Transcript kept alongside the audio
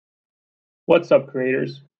What's up,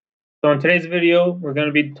 creators? So in today's video, we're going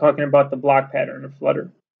to be talking about the block pattern of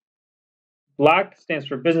Flutter. Block stands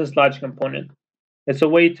for Business Logic Component. It's a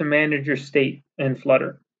way to manage your state in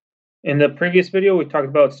Flutter. In the previous video, we talked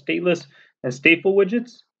about stateless and stateful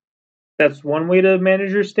widgets. That's one way to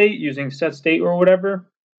manage your state using setState or whatever.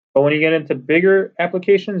 But when you get into bigger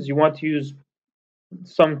applications, you want to use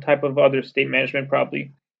some type of other state management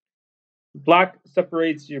probably. Block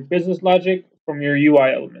separates your business logic from your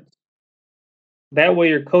UI elements. That way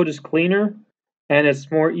your code is cleaner and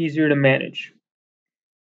it's more easier to manage.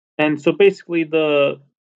 And so basically the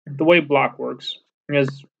way block works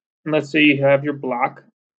is, let's say you have your block.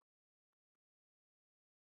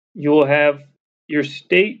 You will have your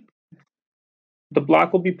state. The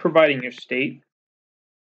block will be providing your state,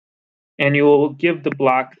 and you will give the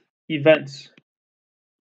block events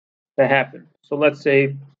that happen. So let's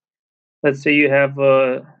say you have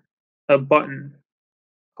a button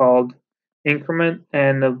called increment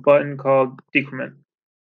and a button called decrement.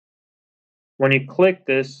 When you click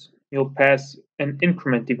this, you'll pass an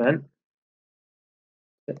increment event.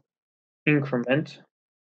 Increment.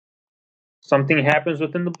 Something happens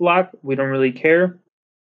within the block, we don't really care,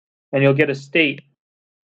 and you'll get a state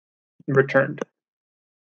returned.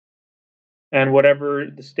 And whatever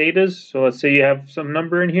the state is, so let's say you have some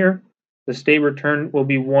number in here, the state returned will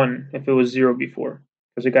be 1 if it was 0 before,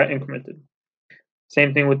 because it got incremented.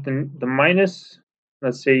 Same thing with the minus.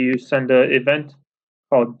 Let's say you send an event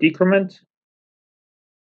called decrement.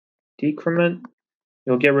 Decrement,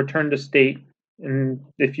 you'll get returned a state, and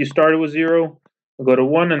if you started with 0, it'll go to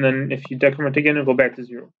 1, and then if you decrement again, it'll go back to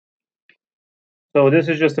 0. So this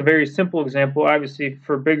is just a very simple example. Obviously,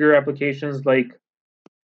 for bigger applications like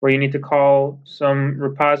where you need to call some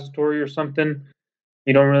repository or something,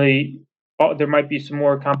 you don't really, there might be some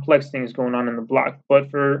more complex things going on in the block. But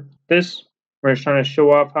for this, we're just trying to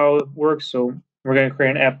show off how it works. So we're going to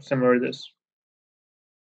create an app similar to this.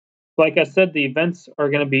 Like I said, the events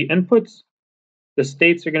are going to be inputs. The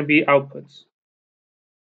states are going to be outputs.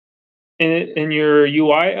 In your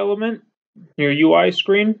UI element, your UI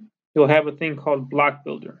screen, you'll have a thing called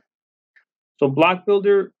BlocBuilder. So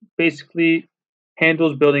BlocBuilder basically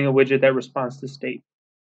handles building a widget that responds to state.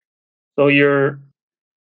 So your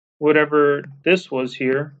whatever this was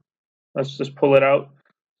here, let's just pull it out.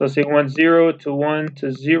 Let's say 1 0 to 1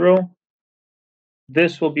 to 0.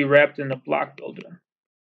 This will be wrapped in the BlocBuilder.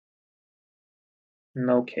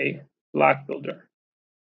 Okay, BlocBuilder.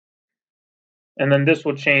 And then this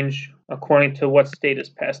will change according to what state is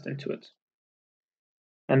passed into it.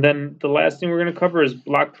 And then the last thing we're going to cover is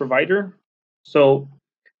BlocProvider. So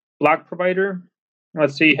BlocProvider,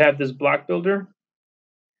 let's say you have this BlocBuilder.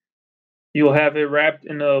 You'll have it wrapped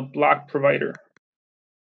in a BlocProvider.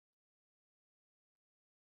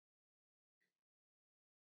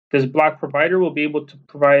 This BlocProvider will be able to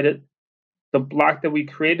provide it the block that we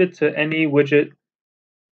created to any widget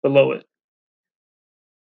below it.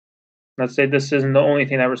 Let's say this isn't the only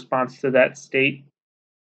thing that responds to that state.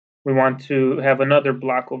 We want to have another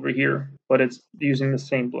block over here, but it's using the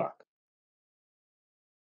same block.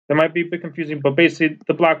 That might be a bit confusing, but basically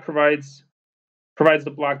the block provides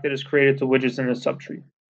the block that is created to widgets in the subtree,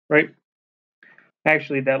 right?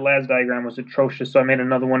 Actually, that last diagram was atrocious, so I made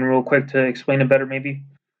another one real quick to explain it better maybe.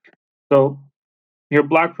 So your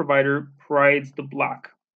BlocProvider provides the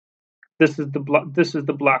block. This is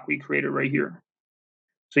the block we created right here.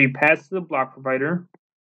 So you pass to the BlocProvider,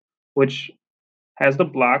 which has the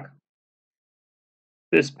block.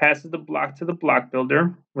 This passes the block to the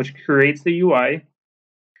BlocBuilder, which creates the UI.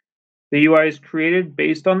 The UI is created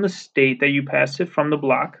based on the state that you pass it from the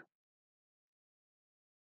block.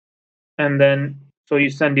 And then, so you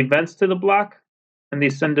send events to the block, and they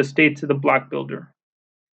send a state to the BlocBuilder.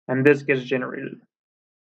 And this gets generated.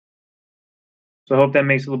 So I hope that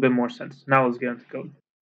makes a little bit more sense. Now let's get into code.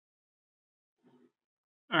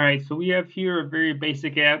 All right, so we have here a very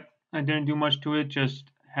basic app. I didn't do much to it,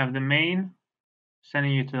 just have the main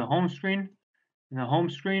sending you to the home screen. In the home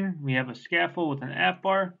screen, we have a scaffold with an app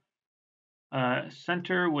bar, a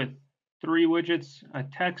center with 3 widgets, a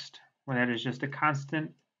text, where that is just a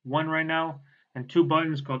constant 1 right now, and 2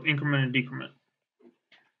 buttons called increment and decrement.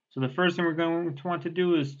 So the first thing we're going to want to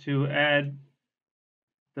do is to add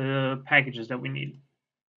the packages that we need.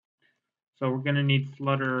 So we're going to need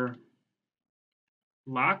Flutter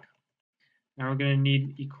Bloc, and we're going to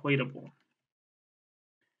need Equatable.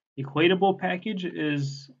 Equatable package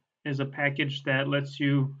is a package that lets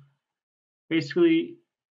you basically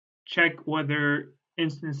check whether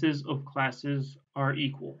instances of classes are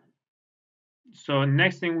equal. So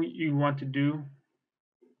next thing you want to do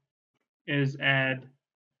is add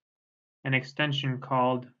an extension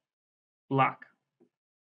called block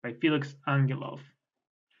by Felix Angelov.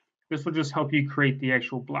 This will just help you create the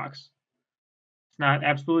actual blocks. It's not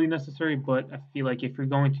absolutely necessary, but I feel like if you're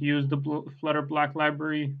going to use the Flutter Bloc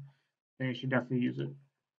library, then you should definitely use it.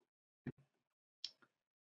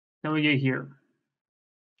 Then we get here.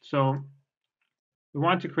 So we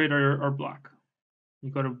want to create our block. You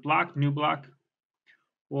go to block, new block.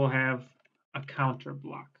 We'll have a counter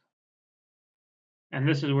block. And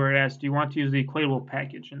this is where it asks, do you want to use the equatable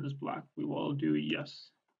package in this block? We will do yes.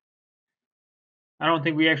 I don't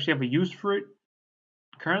think we actually have a use for it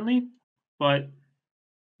currently, but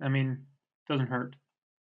I mean, it doesn't hurt.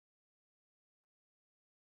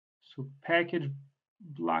 So package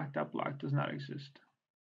block.block does not exist.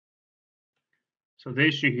 So the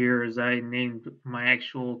issue here is I named my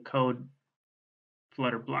actual code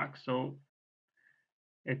Flutter Bloc, so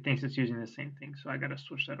it thinks it's using the same thing. So I got to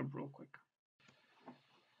switch that up real quick.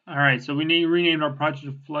 All right, so we need to rename our project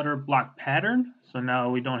to Flutter Bloc Pattern. So now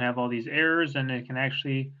we don't have all these errors, and it can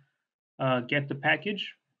actually get the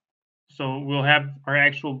package. So we'll have our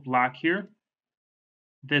actual block here.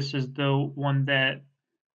 This is the one that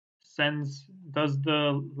does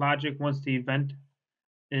the logic once the event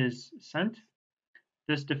is sent.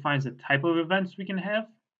 This defines the type of events we can have,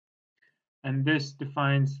 and this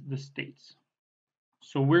defines the states.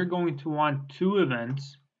 So we're going to want two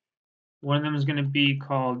events. One of them is going to be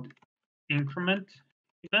called increment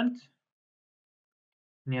event,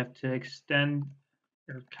 and you have to extend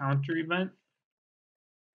your counter event.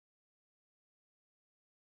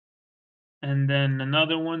 And then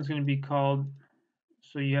another one's going to be called,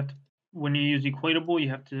 so you have to, when you use equatable, you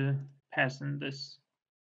have to pass in this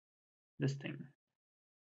thing.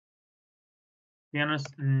 To be honest,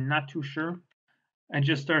 I'm not too sure. I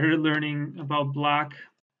just started learning about Bloc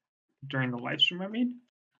during the live stream I made,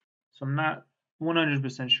 so I'm not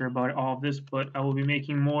 100% sure about all of this, but I will be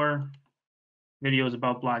making more videos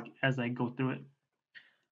about Bloc as I go through it.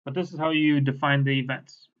 But this is how you define the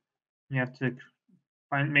events. You have to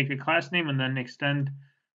make a class name and then extend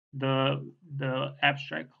the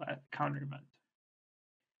abstract counter event.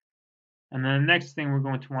 And then the next thing we're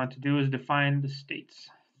going to want to do is define the states.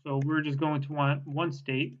 So we're just going to want one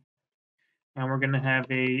state, and we're going to have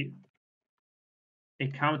a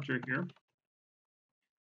counter here.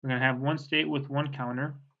 We're going to have one state with one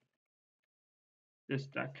counter, this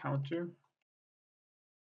 .counter,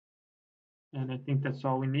 and I think that's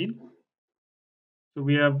all we need. So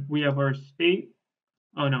we have our state.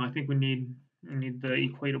 Oh no, I think we need the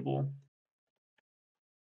equatable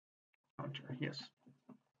counter. Yes.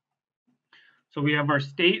 So we have our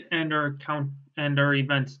state and our count and our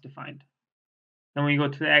events defined. Then we go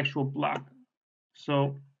to the actual block.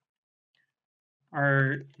 So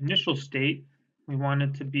our initial state, we want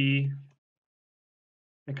it to be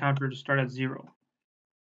the counter to start at 0.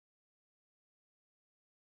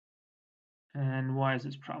 And why does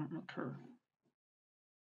this problem occur?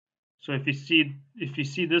 So if you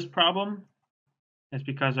see this problem, it's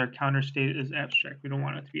because our counter state is abstract. We don't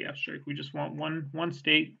want it to be abstract. We just want one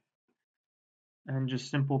state and just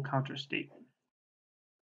simple counter state.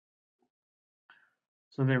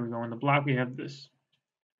 So there we go. In the block we have this.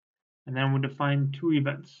 And then we'll define two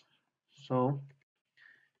events. So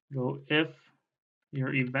go if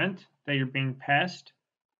your event that you're being passed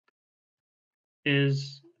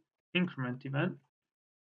is increment event,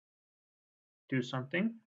 do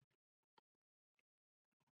something.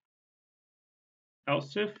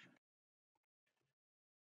 Else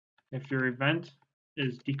if your event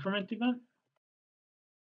is decrement event,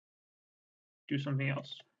 do something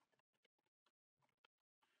else.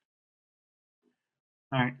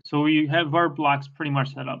 All right, so we have our blocks pretty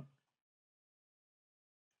much set up.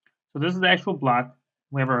 So this is the actual block.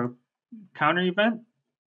 We have our counter event,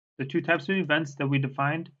 the two types of events that we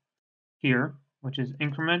defined here, which is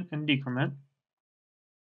increment and decrement.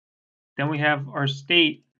 Then we have our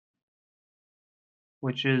state,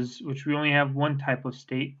 which we only have one type of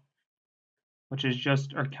state, which is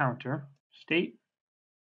just our counter state.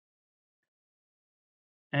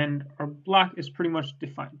 And our block is pretty much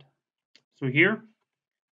defined. So here,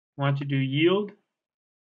 we want to do yield.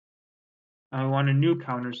 I want a new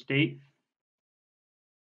counter state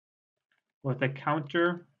with a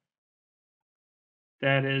counter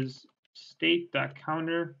that is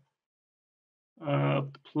state.counter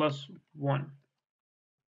 +1.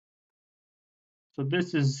 So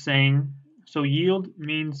this is saying, so yield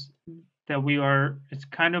means that it's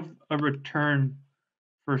kind of a return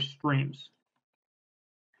for streams.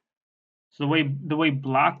 So the way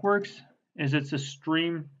Bloc works is it's a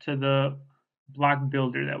stream to the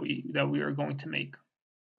BlocBuilder that we are going to make.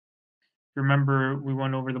 Remember, we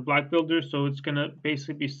went over the BlocBuilder, so it's going to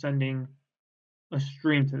basically be sending a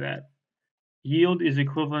stream to that. Yield is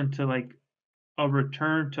equivalent to like a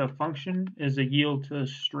return to a function is a yield to a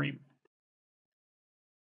stream.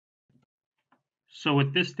 So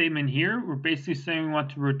with this statement here, we're basically saying we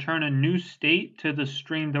want to return a new state to the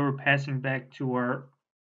stream that we're passing back to our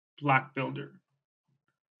block builder.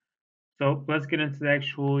 So let's get into the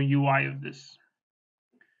actual UI of this.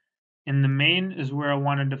 In the main is where I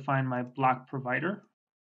want to define my block provider.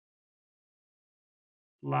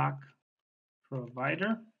 Block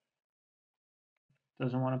provider.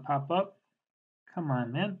 Doesn't want to pop up. Come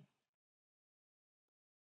on, man.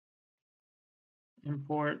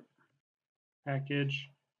 Import package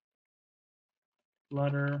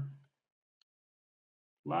Flutter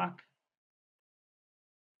Bloc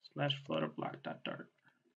 / Flutter Bloc.dart.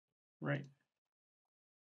 Right.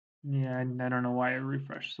 Yeah, I don't know why I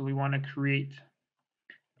refreshed. So we want to create,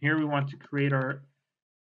 here we want to create our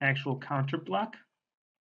actual counter block.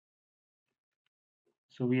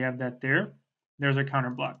 So we have that there. There's our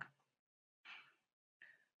counter block.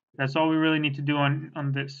 That's all we really need to do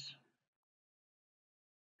on this.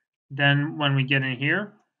 Then when we get in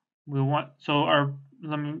here, we want, so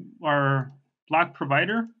our block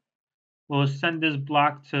provider will send this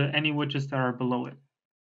block to any widgets that are below it.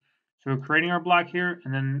 So we're creating our block here,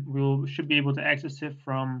 and then we should be able to access it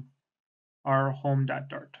from our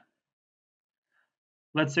home.dart.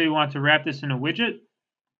 Let's say we want to wrap this in a widget.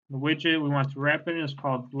 The widget we want to wrap it in is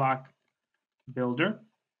called BlocBuilder.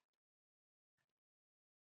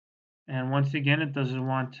 And once again, it doesn't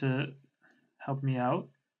want to help me out.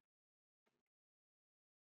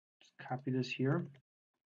 Just copy this here.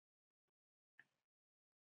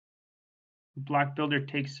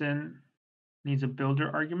 BlocBuilder needs a builder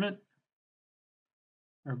argument.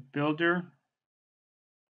 Our builder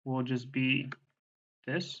will just be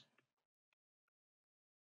this.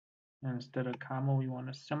 And instead of comma, we want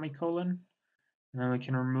a semicolon. And then we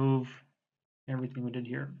can remove everything we did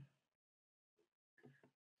here.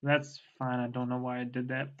 That's fine. I don't know why I did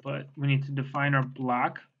that, but we need to define our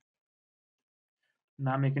block.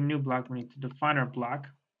 Not make a new block. We need to define our block.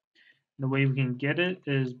 The way we can get it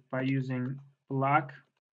is by using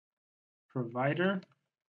BlocProvider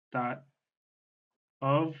dot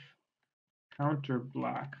of counter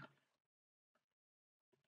block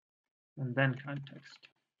and then context.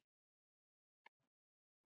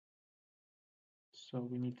 So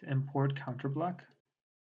we need to import counter block.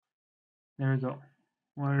 There we go.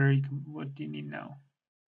 What do you need now?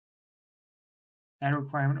 Add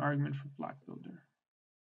requirement argument for BlocBuilder.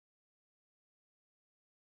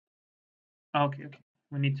 Okay.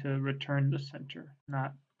 We need to return the center,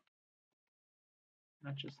 not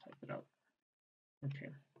just type it out.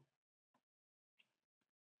 Okay.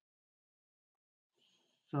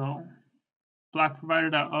 So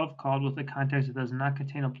BlocProvider.of called with a context that does not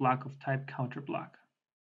contain a block of type counter block.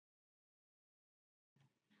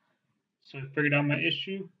 So I figured out my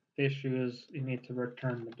issue. The issue is you need to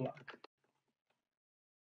return the block.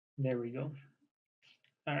 There we go.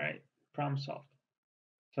 All right, problem solved.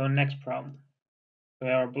 So next problem. We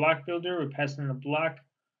have our block builder. We're passing the block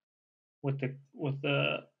with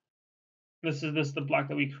the this is the block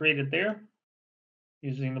that we created there.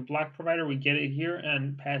 Using the block provider, we get it here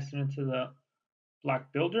and pass it into the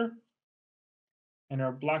block builder. And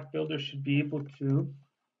our block builder should be able to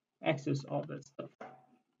access all that stuff.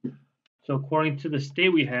 So according to the state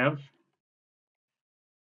we have,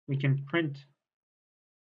 we can print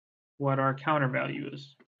what our counter value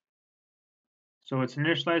is. So it's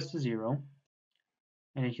initialized to 0,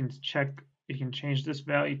 and you can change this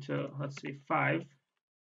value to, let's say, 5,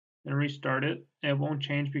 and restart it. It won't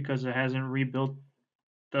change because it hasn't rebuilt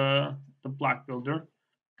the block builder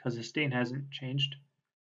because the state hasn't changed.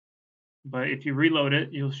 But if you reload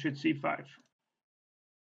it, you should see 5.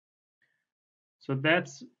 So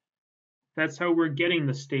that's how we're getting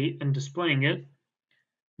the state and displaying it.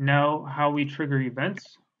 Now how we trigger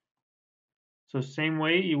events. So same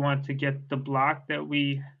way, you want to get the block that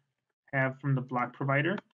we have from the block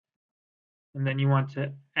provider, and then you want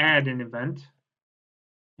to add an event.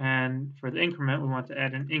 And for the increment, we want to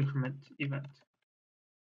add an increment event.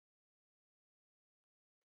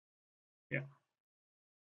 Yeah.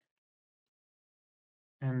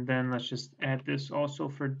 And then let's just add this also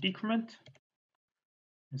for decrement.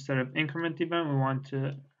 Instead of increment event, we want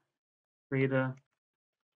to create a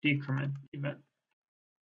decrement event.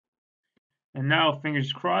 And now,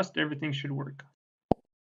 fingers crossed, everything should work.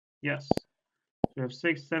 Yes. So we have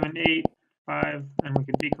 6, 7, 8, 5, and we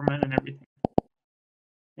can decrement and everything.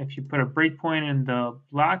 If you put a breakpoint in the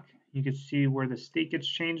block, you can see where the state gets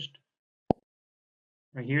changed.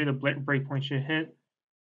 Right here, the breakpoint should hit.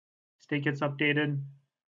 State gets updated.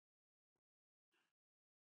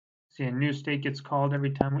 See, a new state gets called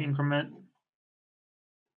every time we increment.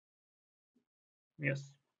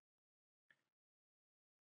 Yes.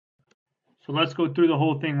 So let's go through the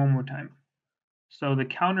whole thing one more time. So the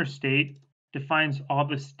counter state defines all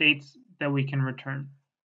the states that we can return.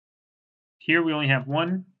 Here we only have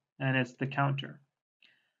one, and it's the counter.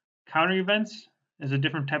 Counter events is the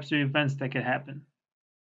different types of events that could happen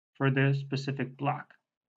for the specific block.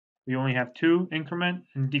 We only have two, increment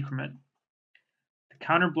and decrement. The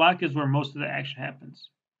counter block is where most of the action happens.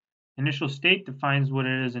 Initial state defines what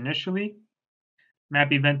it is initially.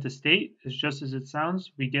 Map event to state is just as it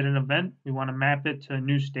sounds. We get an event, we want to map it to a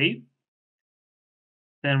new state.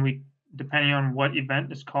 Then we, depending on what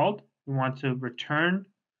event is called, we want to return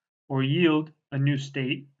or yield a new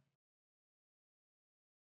state.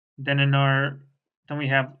 Then we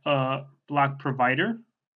have a block provider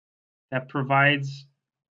that provides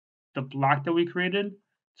the block that we created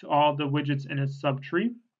to all the widgets in its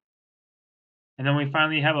subtree. And then we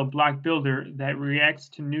finally have a block builder that reacts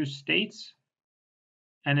to new states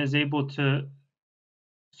and is able to,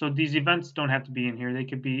 so these events don't have to be in here, they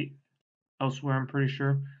could be elsewhere, I'm pretty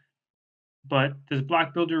sure. But this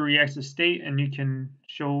block builder reacts to state and you can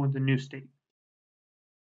show the new state.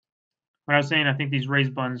 What I was saying, I think these raise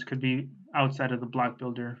buttons could be outside of the block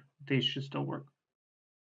builder. They should still work.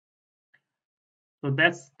 So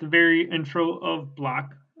that's the very intro of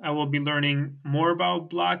Bloc. I will be learning more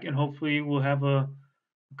about Bloc, and hopefully we'll have a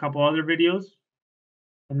couple other videos.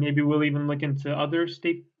 And maybe we'll even look into other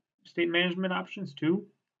state management options too.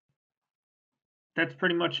 That's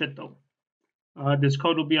pretty much it though. This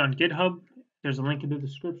code will be on GitHub. There's a link in the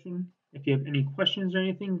description. If you have any questions or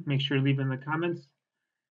anything, make sure to leave in the comments.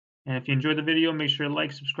 And if you enjoyed the video, make sure to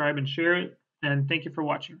like, subscribe, and share it. And thank you for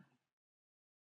watching.